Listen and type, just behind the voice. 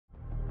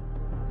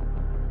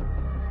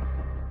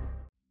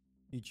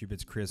YouTube,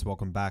 it's Chris,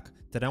 welcome back.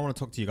 Today I want to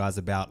talk to you guys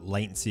about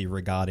latency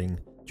regarding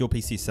dual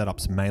PC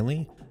setups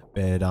mainly,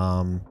 but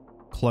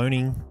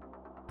cloning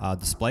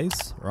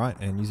displays, right,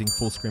 and using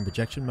full screen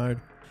projection mode,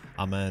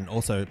 and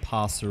also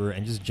pass through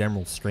and just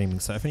general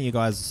streaming. So if any of you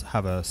guys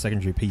have a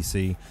secondary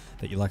PC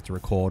that you like to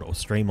record or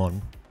stream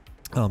on,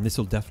 this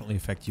will definitely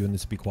affect you and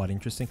this will be quite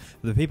interesting.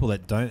 For the people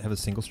that don't have a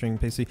single streaming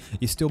PC,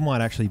 you still might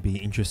actually be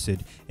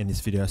interested in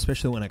this video,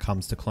 especially when it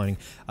comes to cloning.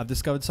 I've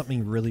discovered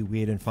something really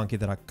weird and funky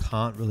that I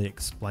can't really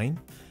explain.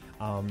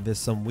 There's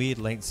some weird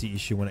latency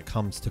issue when it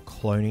comes to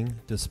cloning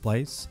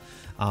displays,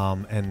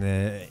 and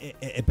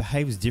it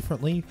behaves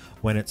differently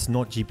when it's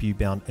not GPU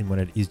bound and when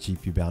it is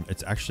GPU bound.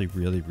 It's actually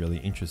really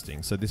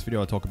interesting. So this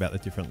video I'll talk about the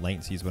different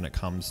latencies when it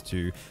comes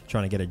to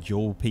trying to get a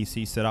dual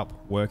PC setup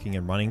working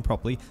and running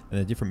properly, and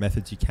the different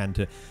methods you can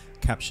to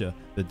capture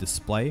the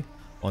display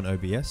on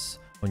OBS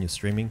on your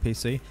streaming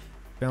PC.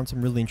 Found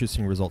some really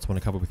interesting results I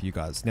want to cover with you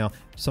guys. Now,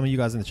 some of you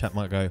guys in the chat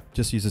might go,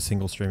 just use a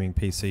single streaming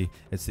PC,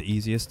 it's the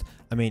easiest.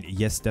 I mean,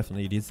 yes,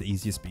 definitely it is the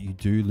easiest, but you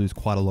do lose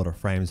quite a lot of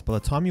frames. By the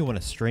time you want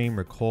to stream,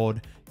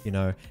 record,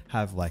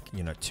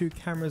 have two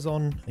cameras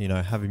on,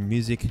 having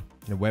music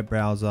in a web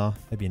browser,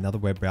 maybe another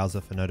web browser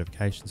for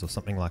notifications or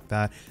something like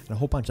that, and a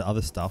whole bunch of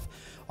other stuff.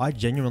 I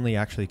genuinely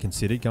actually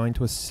considered going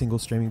to a single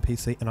streaming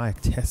PC, and I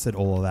tested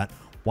all of that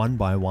one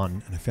by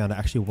one, and I found it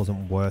actually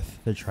wasn't worth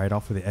the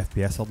trade-off for the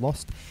FPS I'd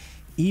lost.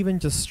 Even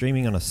just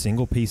streaming on a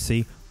single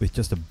PC with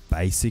just a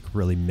basic,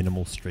 really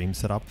minimal stream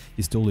setup,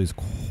 you still lose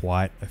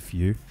quite a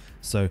few.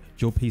 So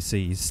dual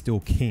PC is still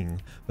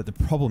king, but the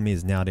problem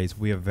is nowadays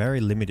we are very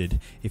limited.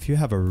 If you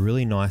have a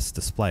really nice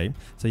display,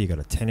 so you got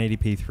a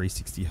 1080p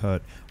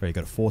 360Hz, or you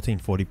got a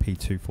 1440p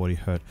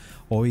 240Hz,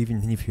 or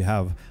even if you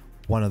have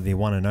one of the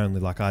one and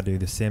only, like I do,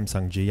 the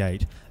Samsung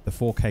G8, the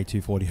 4K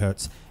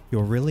 240Hz,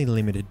 you're really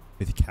limited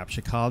with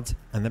capture cards,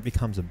 and that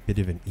becomes a bit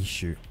of an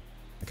issue,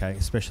 okay?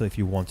 Especially if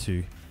you want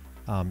to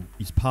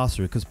use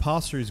pass-through, because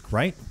pass-through is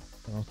great.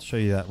 I'll show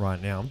you that right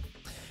now.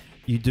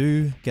 You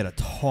do get a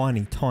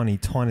tiny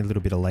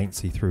little bit of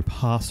latency through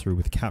pass-through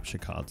with capture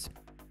cards.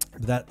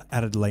 But that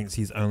added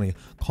latency is only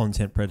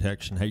content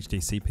protection,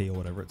 HDCP or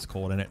whatever it's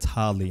called, and it's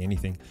hardly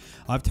anything.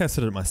 I've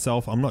tested it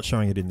myself. I'm not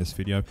showing it in this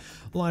video.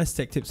 Linus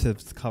Tech Tips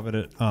have covered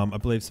it. I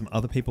believe some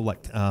other people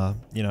like,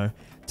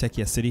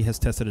 Techia City has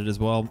tested it as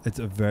well. It's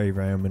a very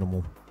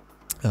minimal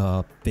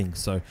thing.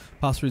 So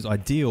pass-through is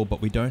ideal,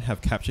 but we don't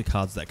have capture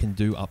cards that can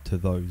do up to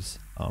those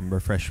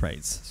refresh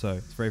rates. So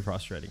it's very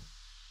frustrating.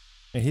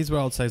 And here's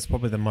where I would say is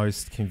probably the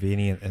most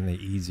convenient and the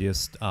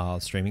easiest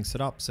streaming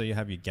setup. So you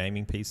have your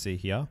gaming PC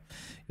here, your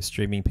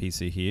streaming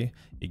PC here,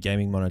 your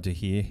gaming monitor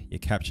here, your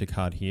capture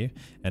card here,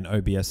 and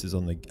OBS is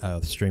on the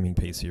streaming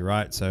PC,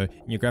 right? So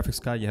in your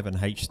graphics card, you have an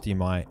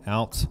HDMI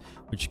out,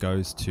 which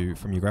goes to,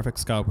 from your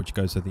graphics card, which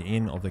goes to the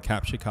in of the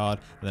capture card,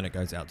 and then it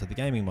goes out to the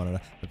gaming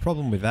monitor. The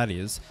problem with that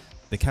is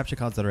the capture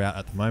cards that are out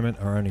at the moment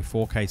are only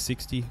 4K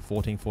 60,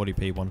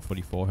 1440p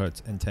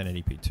 144Hz, and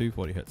 1080p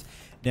 240Hz.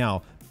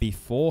 Now,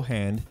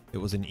 beforehand, it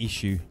was an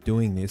issue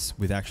doing this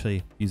with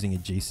actually using a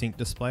G-Sync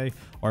display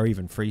or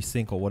even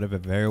FreeSync or whatever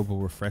variable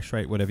refresh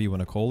rate, whatever you want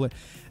to call it.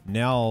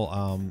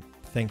 Now,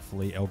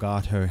 thankfully,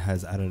 Elgato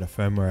has added a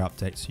firmware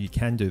update so you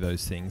can do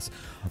those things.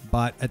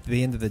 But at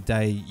the end of the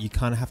day, you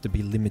kind of have to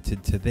be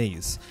limited to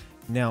these.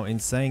 Now, in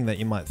saying that,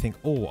 you might think,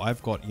 oh,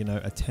 I've got, a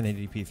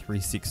 1080p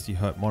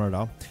 360Hz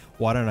monitor.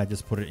 Why don't I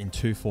just put it in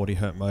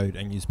 240Hz mode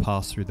and use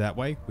pass-through that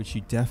way? Which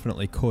you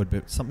definitely could,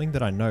 but something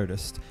that I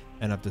noticed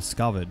and I've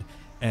discovered,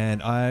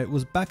 and I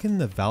was back in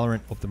the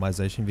Valorant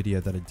optimization video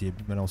that I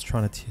did when I was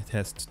trying to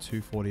test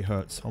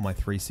 240Hz on my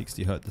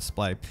 360Hz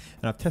display.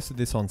 And I've tested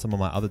this on some of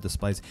my other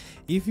displays.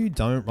 If you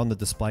don't run the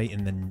display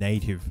in the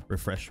native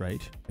refresh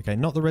rate, okay,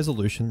 not the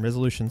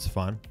resolution's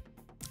fine,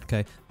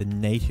 okay, the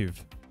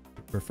native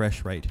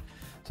refresh rate.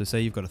 So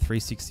say you've got a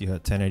 360Hz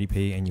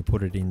 1080p and you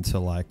put it into,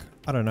 like,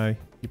 I don't know,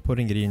 you're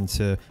putting it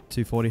into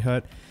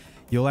 240Hz,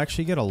 you'll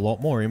actually get a lot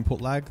more input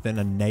lag than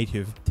a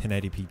native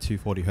 1080p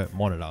 240Hz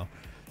monitor.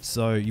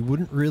 So you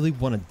wouldn't really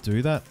want to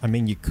do that. I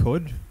mean, you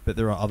could, but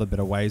there are other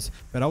better ways.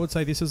 But I would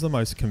say this is the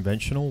most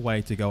conventional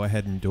way to go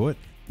ahead and do it,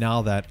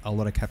 now that a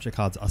lot of capture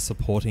cards are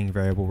supporting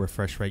variable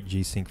refresh rate,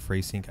 G-Sync,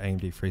 FreeSync,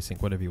 AMD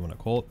FreeSync, whatever you want to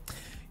call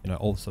it,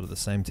 all sort of the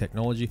same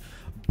technology.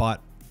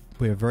 But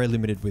we're very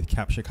limited with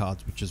capture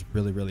cards, which is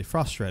really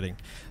frustrating.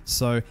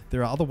 So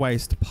there are other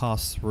ways to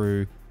pass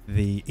through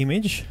the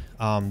image.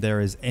 There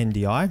is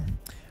NDI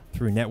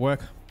through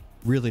network.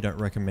 Really don't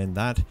recommend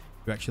that.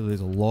 You actually lose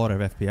a lot of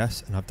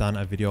FPS, and I've done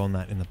a video on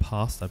that in the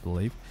past, I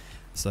believe.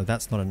 So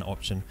that's not an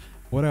option.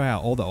 What are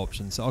our other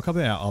options? So I'll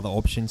cover our other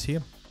options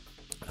here.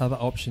 Other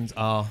options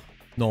are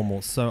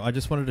normal. So I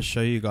just wanted to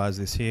show you guys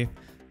this here.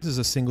 This is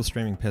a single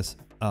streaming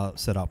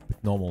setup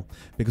with normal,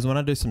 because when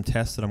I do some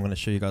tests that I'm going to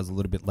show you guys a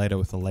little bit later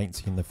with the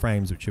latency and the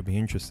frames, which you'll be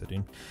interested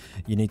in,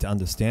 you need to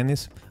understand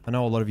this. I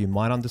know a lot of you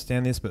might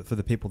understand this, but for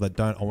the people that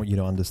don't, I want you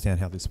to understand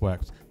how this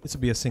works. This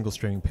will be a single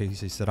streaming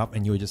PC setup,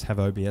 and you'll just have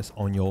OBS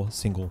on your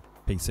single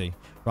PC,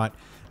 right?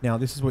 Now,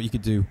 this is what you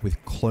could do with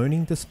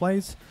cloning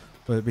displays,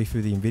 whether it be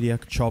through the NVIDIA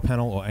control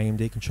panel or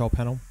AMD control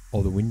panel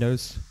or the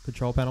Windows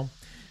control panel.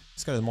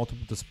 Let's go to the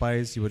multiple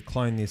displays. You would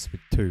clone this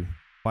with 2.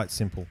 Quite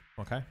simple,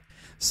 okay?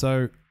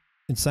 So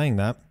in saying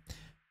that,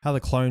 how the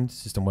clone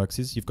system works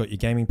is you've got your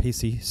gaming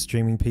PC,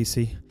 streaming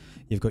PC,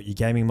 you've got your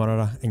gaming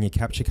monitor and your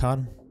capture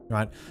card,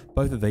 right?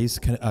 Both of these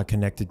are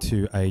connected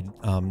to a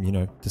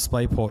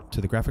display port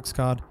to the graphics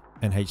card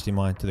and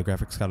HDMI to the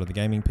graphics card of the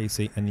gaming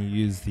PC, and you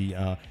use the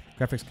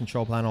graphics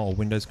control panel or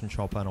Windows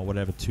control panel or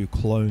whatever to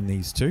clone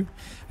these two,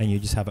 and you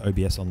just have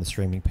OBS on the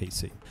streaming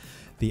PC.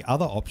 The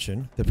other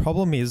option, the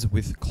problem is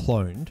with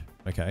cloned,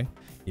 okay,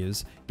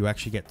 is you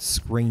actually get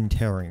screen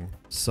tearing.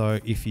 So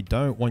if you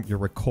don't want your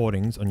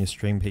recordings on your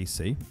stream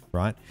PC,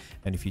 right,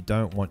 and if you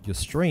don't want your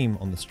stream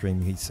on the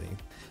stream PC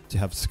to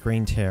have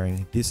screen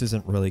tearing, this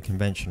isn't really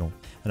conventional.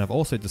 And I've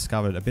also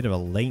discovered a bit of a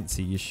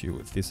latency issue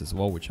with this as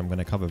well, which I'm going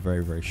to cover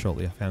very, very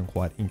shortly. I found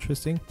quite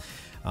interesting,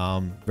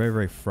 very,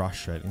 very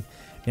frustrating.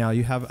 Now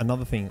you have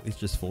another thing, it's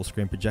just full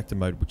screen projector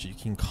mode, which you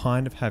can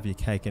kind of have your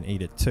cake and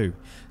eat it too.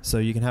 So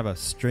you can have a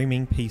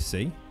streaming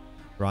PC,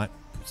 right?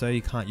 So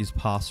you can't use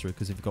pass-through,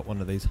 because if you've got one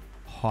of these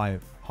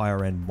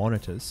higher end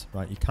monitors,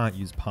 right, you can't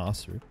use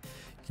pass-through.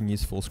 You can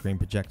use full screen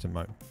projector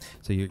mode.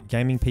 So your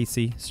gaming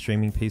PC,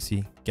 streaming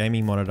PC,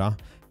 gaming monitor,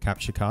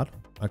 capture card,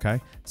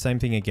 okay? Same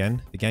thing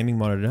again, the gaming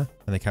monitor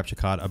and the capture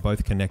card are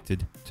both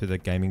connected to the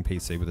gaming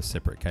PC with a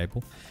separate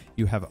cable.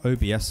 You have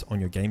OBS on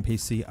your game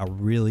PC, a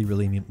really,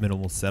 really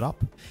minimal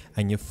setup,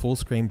 and you full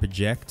screen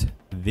project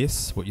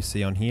this, what you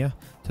see on here,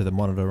 to the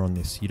monitor on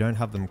this. You don't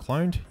have them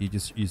cloned, you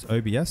just use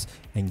OBS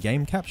and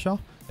game capture,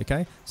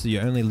 okay? So you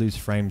only lose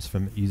frames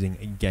from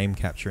using game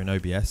capture in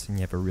OBS, and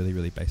you have a really,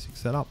 really basic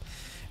setup.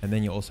 And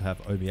then you also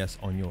have OBS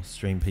on your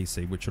stream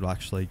PC, which will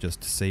actually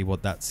just see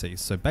what that sees.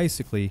 So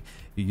basically,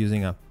 you're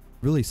using a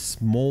really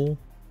small,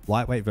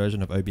 lightweight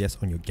version of OBS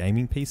on your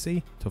gaming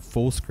PC to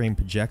full screen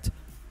project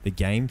the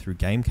game through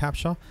game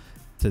capture,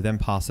 to then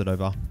pass it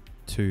over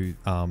to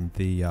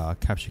the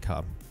capture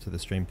card so the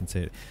stream can see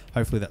it.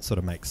 Hopefully that sort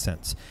of makes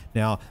sense.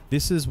 Now,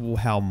 this is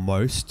how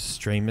most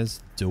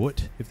streamers do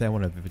it if they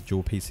want to have a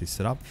dual PC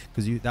setup,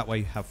 because that way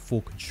you have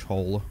full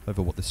control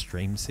over what the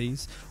stream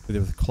sees.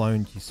 With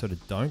cloned, you sort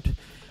of don't.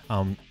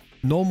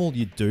 Normal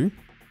you do,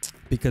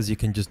 because you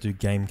can just do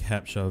game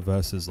capture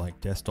versus like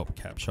desktop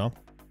capture.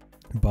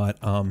 But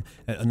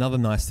another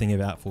nice thing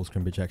about full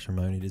screen projection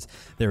mode is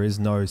there is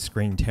no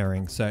screen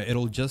tearing, so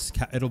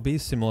it'll be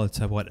similar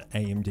to what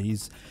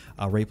AMD's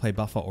replay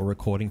buffer or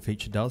recording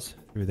feature does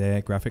through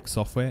their graphics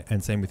software,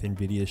 and same with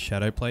Nvidia's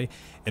Shadow Play.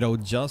 It'll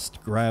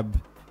just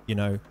grab, you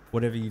know,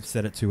 whatever you've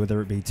set it to,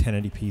 whether it be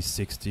 1080p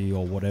 60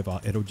 or whatever,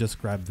 it'll just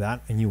grab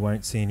that, and you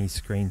won't see any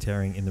screen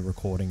tearing in the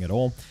recording at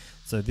all.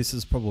 So this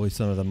is probably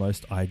some of the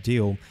most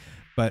ideal.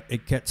 But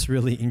it gets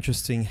really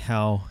interesting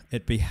how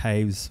it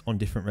behaves on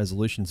different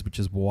resolutions, which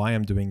is why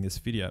I'm doing this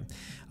video.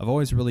 I've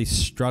always really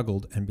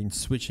struggled and been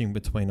switching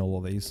between all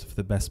of these for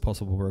the best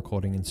possible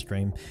recording and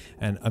stream,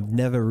 and I've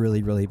never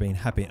really been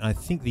happy. And I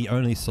think the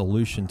only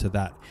solution to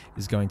that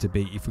is going to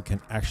be if we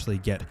can actually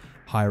get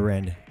higher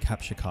end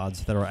capture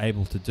cards that are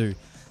able to do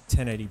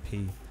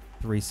 1080p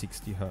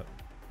 360 Hz,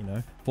 you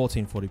know,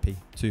 1440p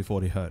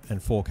 240 Hz and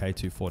 4K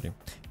 240,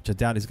 which I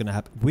doubt is going to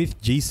happen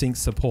with G-Sync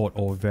support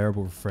or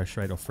variable refresh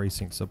rate or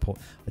FreeSync support.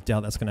 I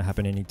doubt that's going to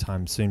happen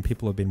anytime soon.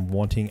 People have been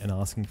wanting and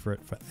asking for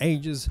it for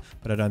ages,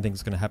 but I don't think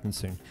it's going to happen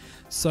soon.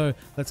 So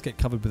let's get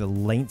covered with the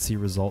latency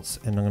results,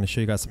 and I'm going to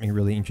show you guys something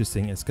really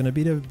interesting. It's going to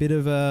be a bit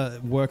of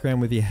a workaround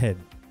with your head.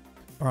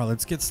 All right,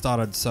 let's get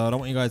started. So I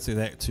don't want you guys to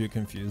get too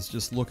confused.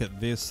 Just look at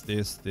this,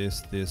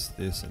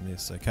 and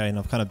this, okay? And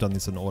I've kind of done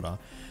this in order.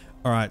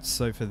 All right,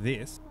 so for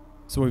this,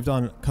 so we've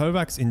done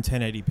Kovacs in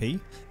 1080p.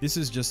 This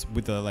is just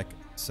with the, like,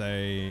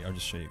 say, I'll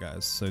just show you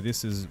guys. So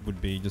this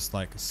would be just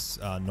like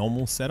a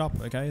normal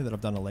setup, okay, that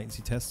I've done a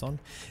latency test on.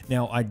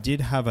 Now, I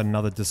did have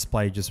another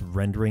display just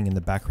rendering in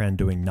the background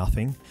doing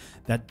nothing.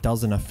 That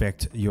doesn't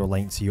affect your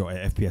latency or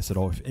FPS at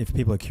all. If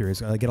people are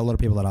curious, I get a lot of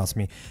people that ask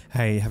me,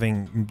 hey,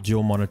 having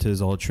dual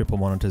monitors or triple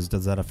monitors,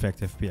 does that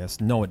affect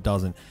FPS? No, it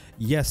doesn't.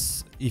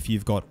 Yes, if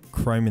you've got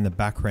Chrome in the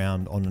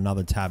background on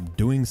another tab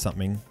doing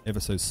something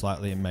ever so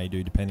slightly, it may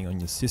do depending on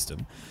your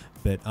system,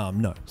 but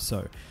no.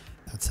 So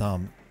that's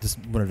just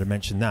wanted to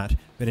mention that.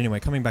 But anyway,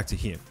 coming back to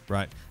here,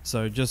 right?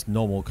 So just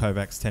normal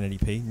Kovacs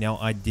 1080p. Now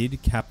I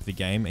did cap the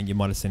game, and you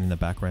might have seen in the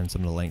background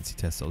some of the latency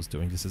tests I was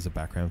doing. This is a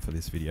background for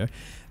this video.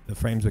 The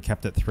frames were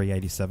capped at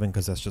 387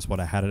 because that's just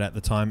what I had it at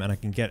the time, and I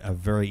can get a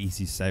very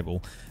easy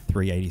stable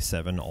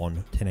 387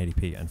 on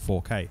 1080p and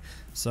 4K.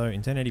 So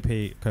in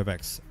 1080p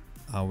Kovacs,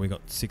 we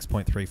got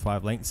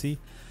 6.35 latency.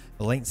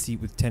 The latency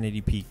with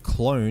 1080p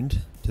cloned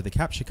to the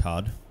capture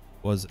card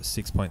was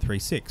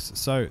 6.36.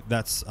 So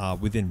that's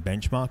within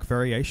benchmark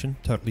variation,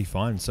 totally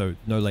fine. So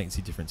no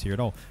latency difference here at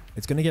all.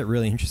 It's going to get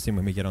really interesting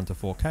when we get onto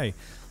 4K.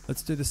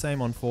 Let's do the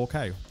same on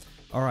 4K.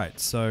 All right,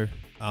 so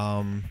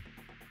okay,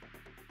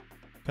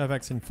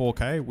 Kovacs in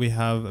 4K, we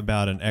have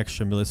about an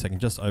extra millisecond,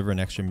 just over an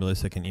extra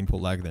millisecond input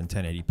lag than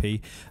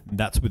 1080p.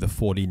 That's with a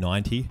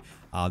 4090.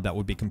 That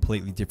would be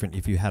completely different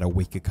if you had a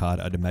weaker card.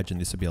 I'd imagine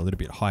this would be a little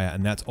bit higher,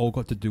 and that's all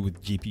got to do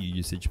with GPU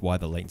usage, why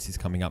the latency is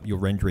coming up. You're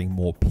rendering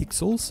more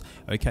pixels,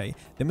 okay?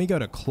 Then we go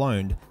to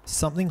cloned.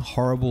 Something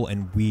horrible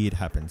and weird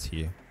happens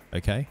here,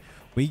 okay?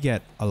 We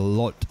get a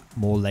lot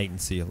more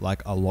latency,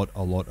 like a lot.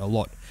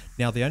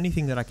 Now, the only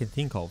thing that I can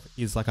think of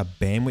is like a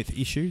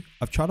bandwidth issue.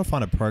 I've tried to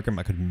find a program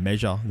I could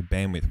measure the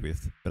bandwidth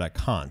with, but I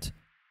can't.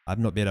 I've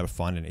not been able to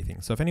find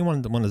anything. So if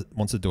anyone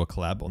wants to do a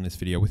collab on this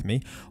video with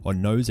me or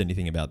knows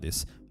anything about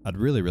this, I'd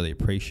really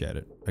appreciate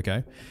it,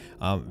 okay?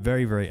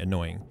 Very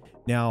annoying.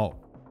 Now,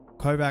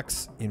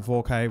 Kovacs in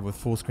 4K with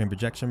full screen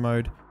projection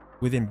mode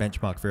within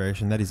benchmark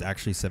variation, that is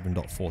actually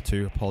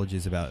 7.42.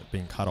 Apologies about it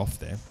being cut off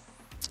there.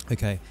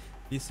 Okay.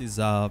 This is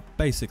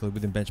basically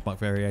within benchmark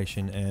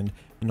variation and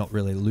not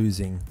really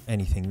losing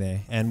anything there.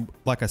 And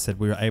like I said,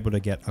 we were able to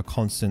get a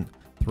constant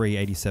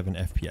 387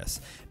 FPS.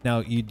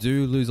 Now you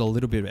do lose a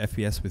little bit of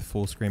FPS with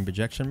full screen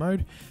projection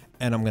mode,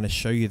 and I'm going to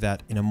show you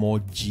that in a more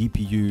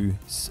GPU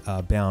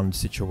bound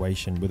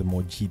situation with a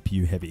more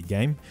GPU heavy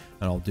game,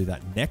 and I'll do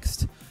that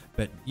next.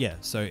 But yeah,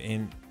 so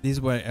this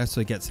is where it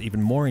actually gets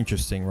even more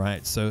interesting,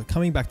 right? So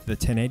coming back to the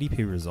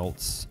 1080p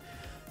results,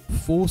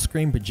 full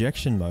screen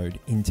projection mode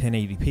in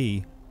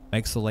 1080p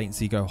makes the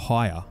latency go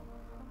higher.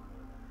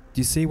 Do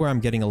you see where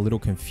I'm getting a little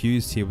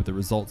confused here with the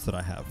results that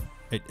I have?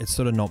 It's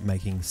sort of not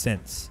making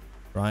sense,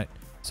 right?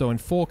 So in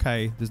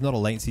 4K, there's not a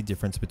latency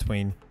difference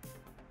between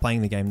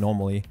playing the game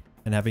normally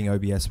and having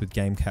OBS with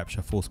game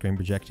capture full screen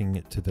projecting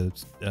it to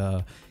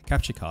the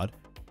capture card.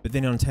 But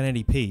then on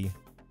 1080p,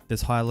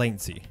 there's higher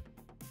latency.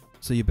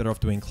 So you're better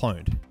off doing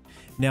cloned.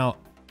 Now,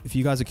 if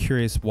you guys are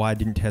curious why I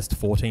didn't test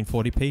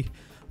 1440p,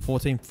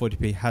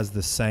 1440p has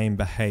the same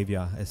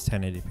behavior as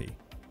 1080p.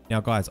 Now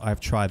guys, I've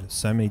tried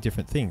so many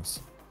different things.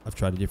 I've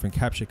tried a different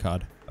capture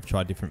card. I've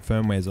tried different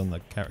firmwares on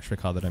the capture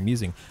card that I'm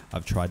using.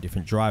 I've tried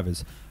different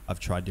drivers. I've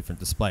tried different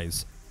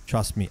displays.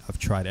 Trust me, I've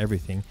tried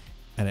everything,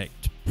 and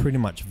it's pretty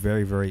much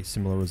very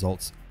similar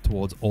results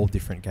towards all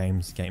different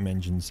games, game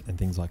engines, and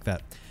things like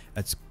that.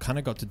 It's kind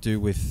of got to do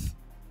with,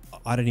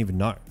 I don't even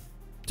know,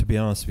 to be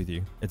honest with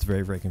you. It's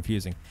very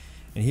confusing.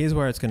 And here's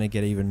where it's going to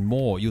get even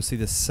more. You'll see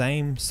the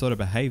same sort of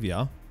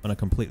behavior on a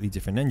completely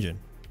different engine,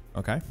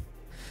 okay?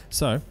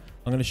 So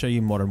I'm going to show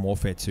you Modern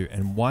Warfare 2.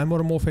 And why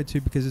Modern Warfare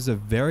 2? Because it's a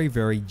very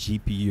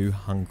GPU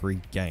hungry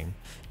game.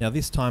 Now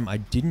this time I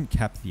didn't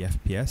cap the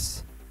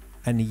FPS.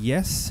 And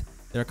yes,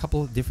 there are a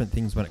couple of different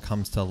things when it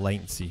comes to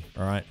latency,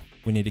 all right?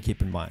 We need to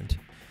keep in mind.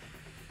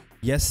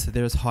 Yes,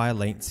 there is higher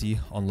latency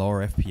on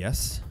lower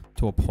FPS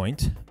to a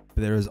point,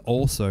 but there is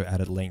also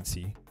added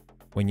latency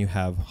when you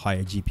have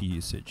higher GPU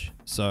usage.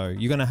 So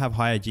you're going to have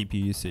higher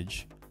GPU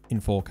usage in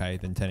 4K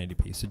than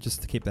 1080p. So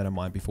just to keep that in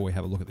mind before we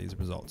have a look at these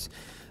results.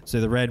 So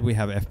the red, we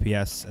have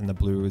FPS, and the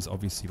blue is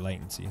obviously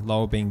latency.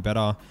 Lower being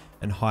better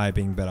and higher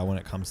being better when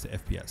it comes to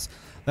FPS.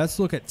 Let's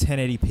look at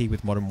 1080p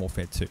with Modern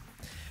Warfare 2.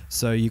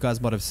 So you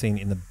guys might have seen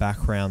in the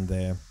background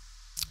there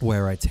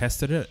where I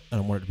tested it,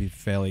 and I want it to be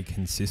fairly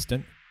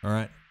consistent. All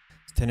right.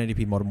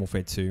 1080p Modern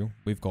Warfare 2,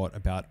 we've got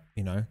about,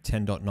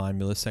 10.9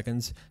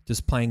 milliseconds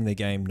just playing the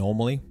game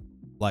normally.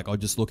 Like I'm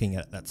just looking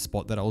at that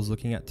spot that I was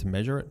looking at to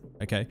measure it,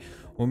 okay?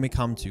 When we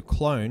come to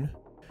clone,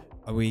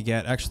 we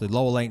get actually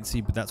lower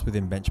latency, but that's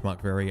within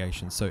benchmark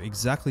variation. So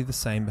exactly the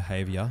same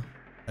behavior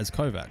as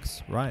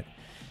Kovacs, right?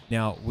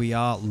 Now we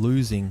are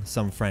losing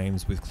some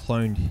frames with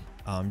cloned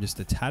just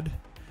a tad,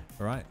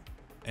 all right?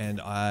 And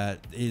it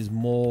is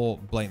more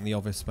blatantly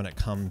obvious when it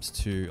comes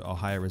to a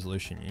higher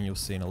resolution, and you'll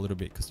see in a little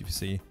bit, because if you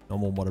see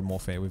normal Modern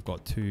Warfare, we've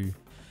got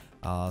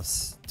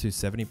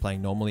 270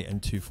 playing normally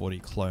and 240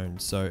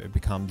 cloned, so it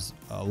becomes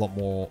a lot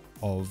more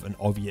of an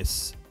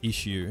obvious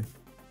issue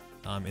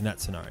in that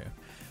scenario.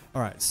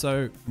 Alright,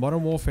 so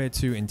Modern Warfare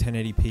 2 in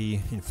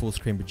 1080p in full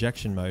screen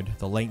projection mode,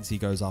 the latency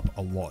goes up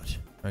a lot,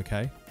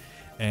 okay?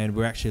 And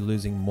we're actually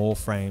losing more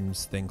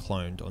frames than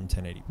cloned on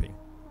 1080p.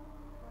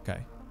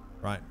 Okay,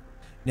 right.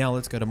 Now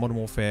let's go to Modern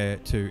Warfare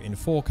 2 in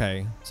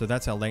 4K. So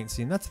that's our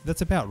latency, and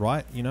that's about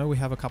right. We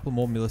have a couple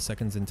more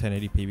milliseconds in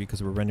 1080p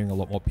because we're rendering a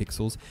lot more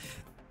pixels.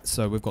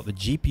 So we've got the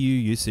GPU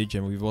usage,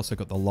 and we've also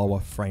got the lower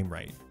frame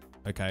rate.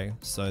 Okay,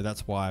 so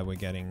that's why we're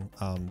getting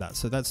that.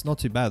 So that's not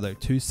too bad though.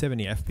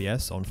 270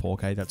 FPS on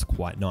 4K, that's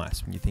quite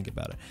nice when you think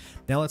about it.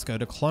 Now let's go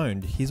to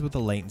cloned. Here's where the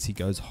latency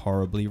goes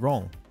horribly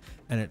wrong.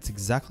 And it's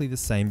exactly the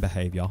same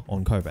behavior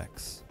on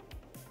Kovacs.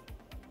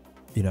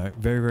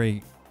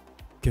 Very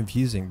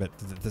confusing, but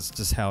that's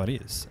just how it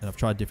is. And I've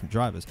tried different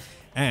drivers.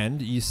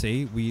 And you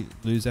see, we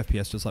lose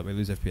FPS just like we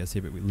lose FPS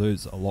here, but we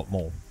lose a lot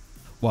more.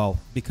 Well,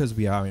 because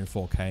we are in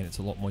 4K and it's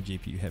a lot more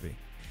GPU heavy.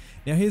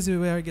 Now here's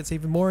where it gets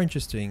even more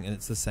interesting, and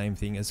it's the same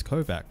thing as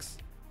Kovacs.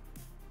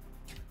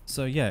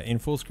 So yeah, in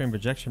full screen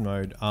projection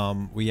mode,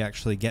 we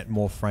actually get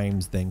more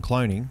frames than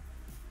cloning.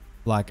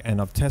 And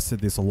I've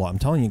tested this a lot. I'm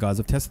telling you guys,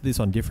 I've tested this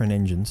on different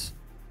engines,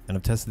 and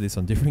I've tested this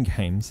on different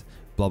games,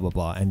 blah, blah,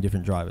 blah, and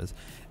different drivers.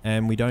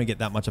 And we don't get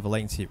that much of a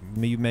latency.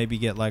 We maybe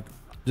get like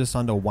just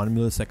under 1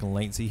 millisecond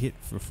latency hit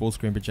for full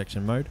screen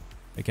projection mode.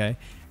 Okay,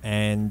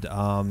 and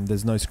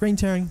there's no screen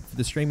tearing for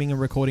the streaming and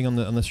recording on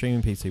the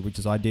streaming PC, which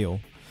is ideal.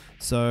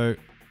 So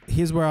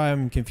here's where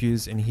I'm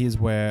confused, and here's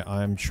where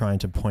I'm trying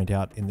to point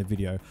out in the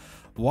video.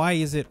 Why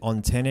is it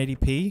on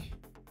 1080p,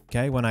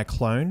 okay, when I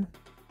clone,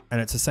 and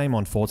it's the same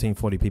on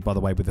 1440p, by the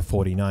way, with the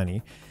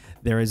 4090,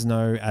 there is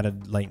no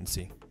added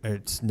latency.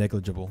 It's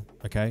negligible,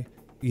 okay?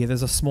 Yeah,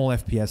 there's a small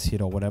FPS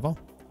hit or whatever,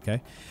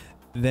 okay?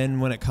 Then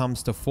when it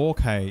comes to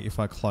 4K, if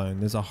I clone,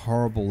 there's a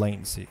horrible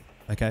latency,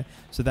 okay?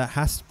 So that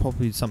has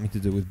probably something to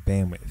do with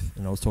bandwidth.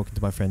 And I was talking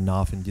to my friend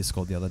Narf in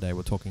Discord the other day,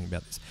 we're talking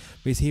about this.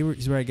 Because here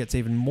is where it gets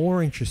even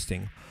more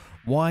interesting.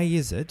 Why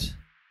is it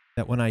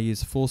that when I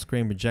use full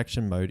screen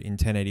projection mode in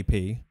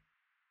 1080p,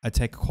 I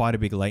take quite a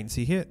big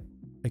latency hit,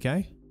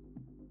 okay?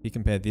 You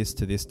compare this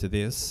to this to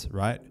this,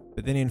 right?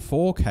 But then in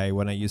 4K,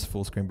 when I use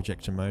full screen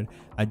projection mode,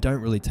 I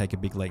don't really take a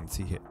big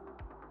latency hit.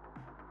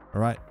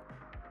 All right?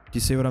 Do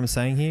you see what I'm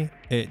saying here?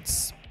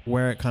 It's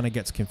where it kind of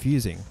gets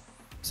confusing.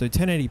 So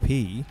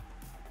 1080p,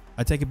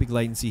 I take a big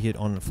latency hit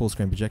on full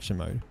screen projection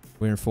mode,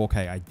 where in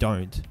 4K I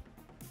don't.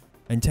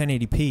 And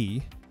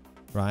 1080p,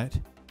 right?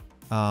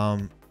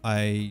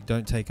 I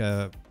don't take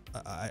in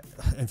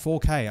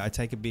 4K, I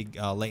take a big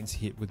latency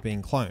hit with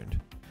being cloned.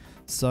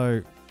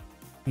 So,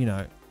 you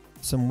know,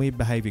 some weird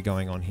behavior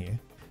going on here.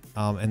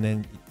 And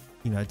then,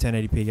 you know,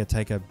 1080p, I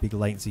take a big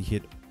latency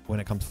hit when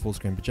it comes to full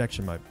screen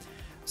projection mode.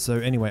 So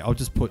anyway, I'll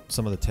just put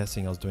some of the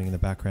testing I was doing in the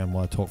background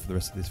while I talk for the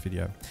rest of this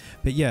video.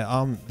 But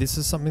yeah, this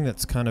is something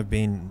that's kind of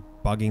been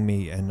bugging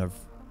me, and I've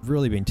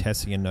really been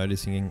testing and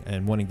noticing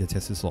and wanting to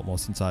test this a lot more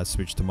since I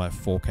switched to my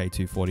 4K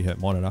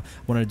 240Hz monitor.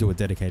 I want to do a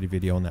dedicated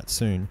video on that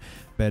soon.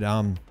 But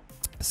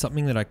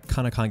something that I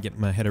kind of can't get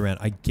my head around.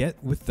 I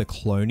get with the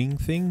cloning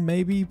thing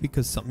maybe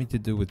because something to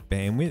do with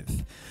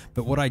bandwidth,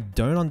 but what I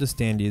don't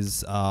understand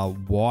is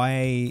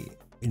why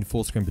in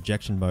full screen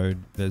projection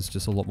mode there's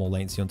just a lot more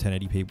latency on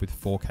 1080p. With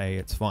 4K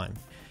it's fine.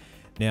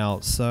 Now,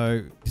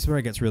 so this is where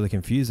it gets really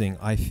confusing.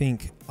 I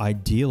think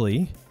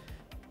ideally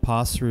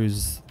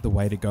pass-through's the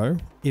way to go.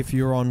 If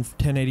you're on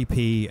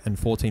 1080p and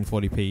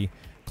 1440p,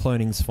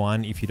 cloning's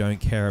fine if you don't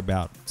care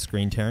about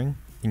screen tearing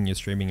in your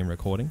streaming and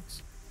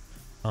recordings.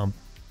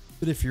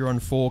 But if you're on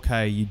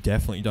 4K, you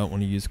definitely don't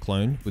want to use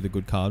clone with a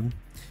good card.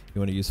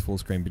 You want to use full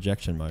screen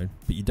projection mode,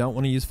 but you don't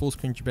want to use full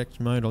screen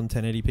projection mode on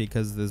 1080p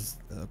because there's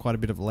quite a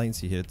bit of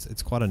latency here.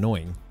 It's quite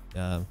annoying,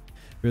 really,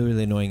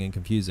 really annoying and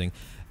confusing.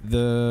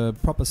 The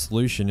proper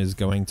solution is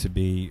going to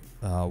be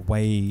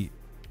way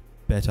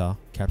better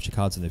capture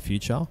cards in the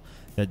future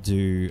that do,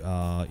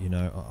 you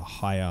know, a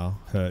higher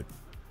hertz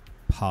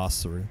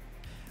pass through.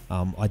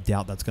 I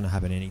doubt that's going to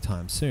happen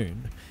anytime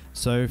soon.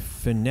 So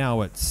for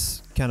now,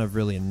 it's kind of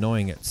really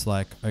annoying. It's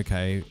like,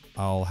 okay,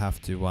 I'll have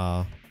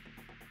to,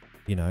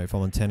 you know, if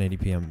I'm on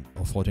 1080p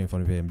or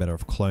 1440p, I'm better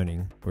off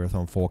cloning. Where if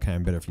I'm 4K,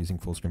 I'm better off using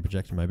full screen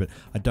projection mode. But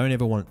I don't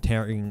ever want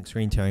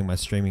screen tearing my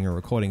streaming or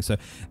recording. So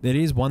there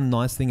is one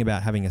nice thing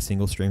about having a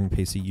single streaming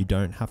PC. You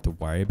don't have to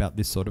worry about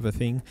this sort of a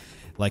thing.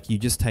 Like, you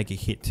just take a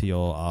hit to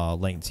your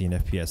latency and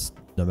FPS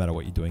no matter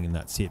what you're doing, and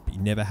that's it. But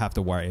you never have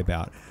to worry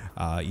about,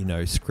 you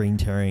know, screen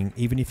tearing.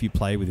 Even if you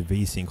play with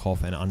VSync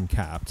off and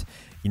uncapped,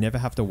 you never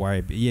have to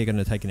worry. You're going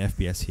to take an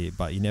FPS hit,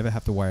 but you never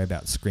have to worry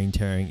about screen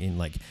tearing in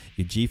like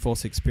your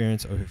GeForce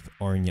experience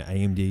or in your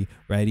AMD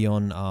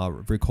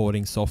Radeon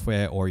recording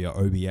software or your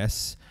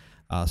OBS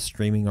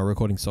streaming or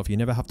recording software. You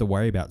never have to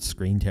worry about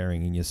screen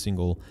tearing in your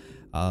single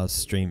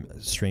stream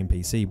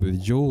PC. But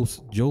with dual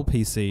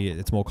PC,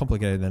 it's more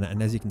complicated than that,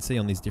 and as you can see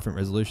on these different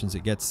resolutions,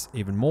 it gets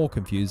even more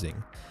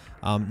confusing.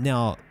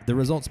 Now, the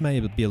results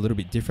may be a little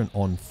bit different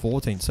on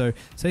 14. So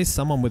say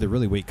someone with a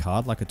really weak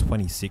card, like a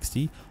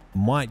 2060,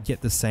 might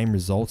get the same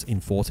results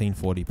in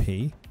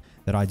 1440p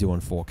that I do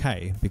on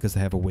 4K because they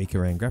have a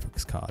weaker RAM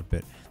graphics card,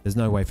 but there's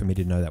no way for me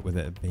to know that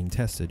without it being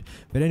tested.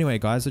 But anyway,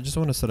 guys, I just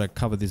want to sort of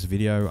cover this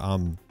video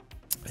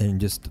and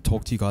just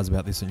talk to you guys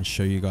about this and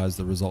show you guys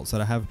the results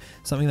that I have.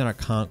 Something that I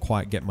can't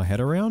quite get my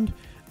head around,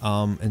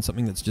 and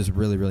something that's just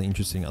really, really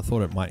interesting. I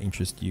thought it might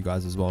interest you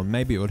guys as well, and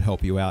maybe it would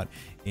help you out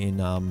in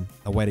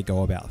a way to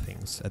go about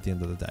things at the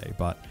end of the day.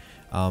 But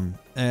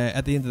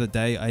at the end of the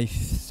day, I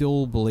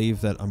still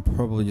believe that I'm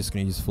probably just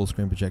going to use full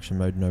screen projection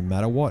mode no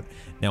matter what.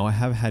 Now, I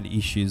have had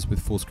issues with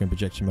full screen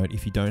projection mode.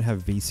 If you don't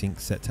have VSync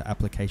set to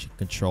application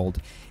controlled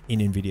in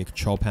NVIDIA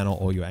control panel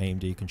or your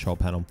AMD control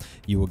panel,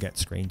 you will get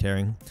screen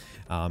tearing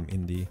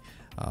in the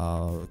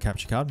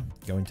capture card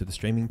going to the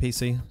streaming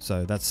PC.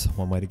 So that's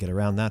one way to get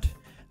around that.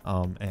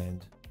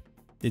 And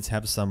it's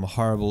have some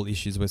horrible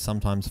issues where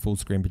sometimes full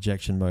screen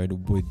projection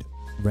mode would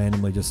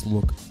randomly just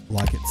look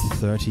like it's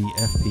 30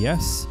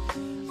 FPS,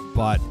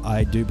 but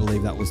I do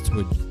believe that was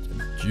due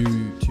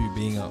to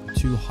being a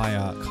too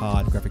higher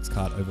graphics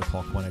card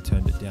overclock. When I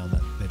turned it down,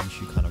 that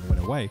issue kind of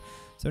went away.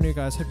 So anyway,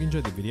 guys, hope you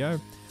enjoyed the video.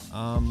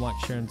 Like,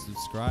 share and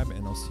subscribe,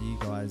 and I'll see you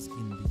guys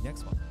in the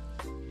next one.